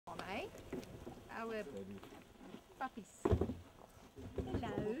our puppies.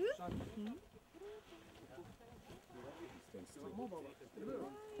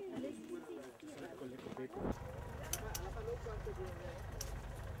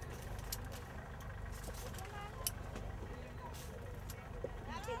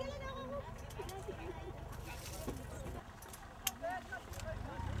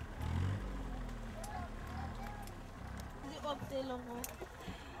 Hello.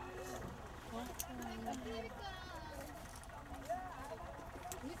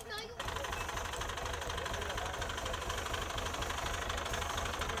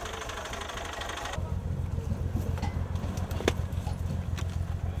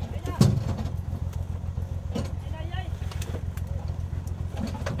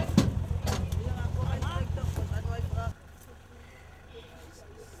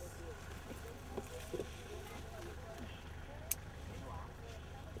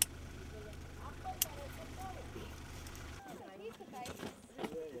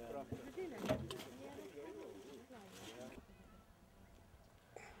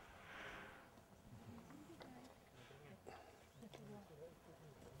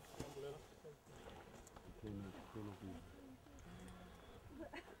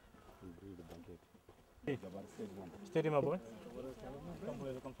 Steady, my boy.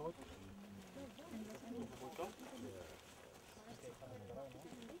 Come forward.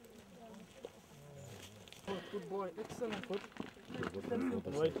 Good boy, excellent foot.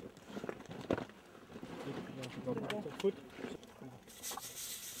 Wait. Foot.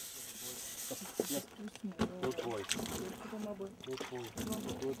 Yes. Good boy. Good boy.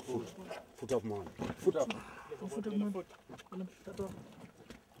 Good boy. Foot up, man. Foot up. Foot up, man.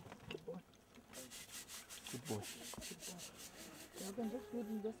 Good boy.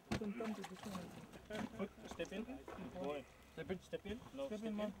 Foot, step in. Boy. Step in. No, step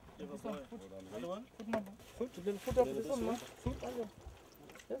in, man. Boy. Other one. Foot, man. Foot. Little foot up. This one, man. Foot.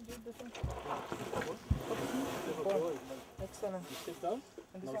 Yes, do this one. Boy. Excellent. You step down.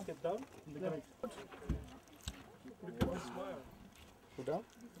 And now step down. In the grape. Foot down. Foot down.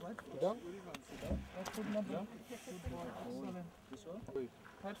 Right foot, man. Down. Good boy. Excellent. This one.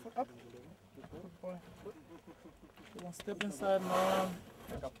 Right foot up. Good boy. One step inside, man.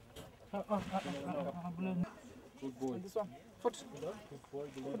 Good boy. And this one. Foot. Good boy.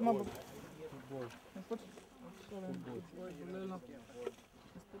 Foot, man. Good boy. And foot. Excellent. Good boy.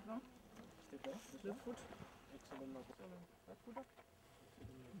 Step down. Step down. Left foot. Excellent. Excellent. Right foot up.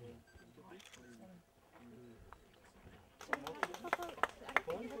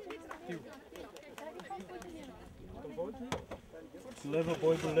 Clever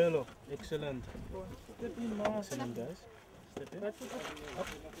boy, Bulelo. Excellent. Excellent, guys. Step in. Up.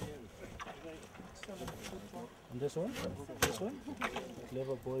 And this one? This one?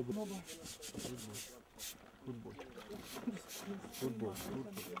 Clever boy. Good boy. Good boy. Good boy.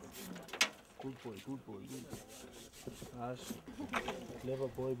 Good boy. Good boy. Ash. Clever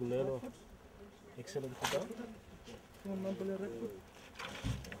boy, Bulelo. Excellent.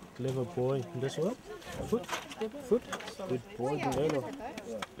 Clever boy. This one? Foot. Foot. Good boy, Bulelo.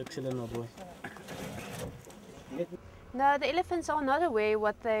 Excellent, my boy. No, the elephants are not aware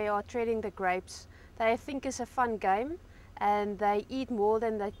what they are treading the grapes. They think it's a fun game and they eat more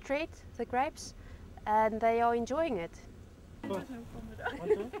than they tread the grapes and they are enjoying it. Good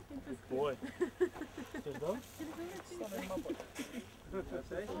boy. Sit down.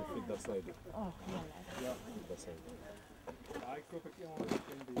 That side. Oh, Yeah, that side.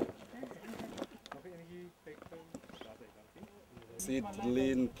 Sit,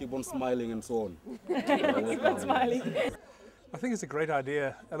 lean, keep on smiling and so on. keep on smiling. I think it's a great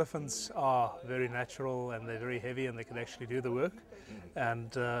idea. Elephants are very natural and they're very heavy and they can actually do the work.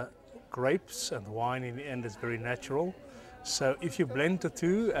 And grapes and wine in the end is very natural. So if you blend the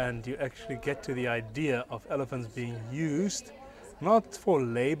two and you actually get to the idea of elephants being used, not for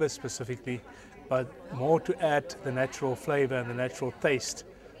labor specifically, but more to add the natural flavor and the natural taste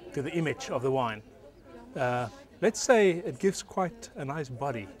to the image of the wine. Let's say it gives quite a nice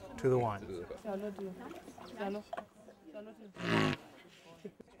body to the wine.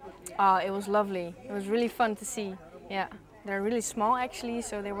 It was lovely. It was really fun to see. Yeah, they're really small actually,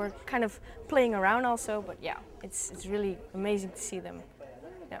 so they were kind of playing around also. But yeah, it's really amazing to see them,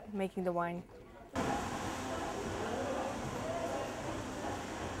 yeah, making the wine.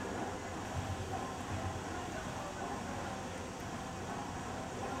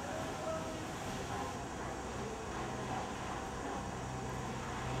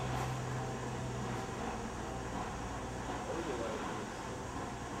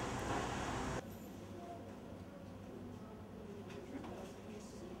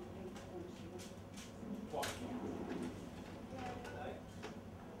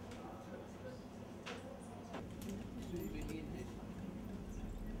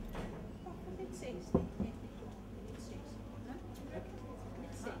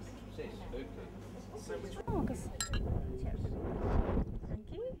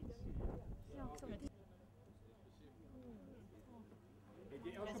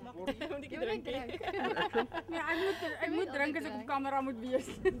 wil drink. Ja, ek moet drink as ek op kamera moet wees.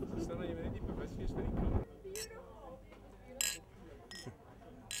 Stel nou jy weet nie bewus wees vir die kleur.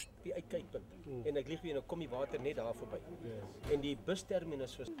 Die uitkykpunt. En ek lieg weer, nou kom die water net daar verby. En die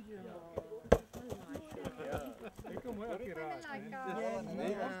busterminus was... Ek kom mooi akkuraat.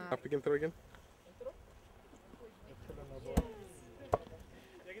 Up again, throw again.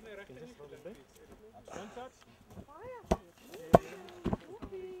 Jy kan nou regtig nie.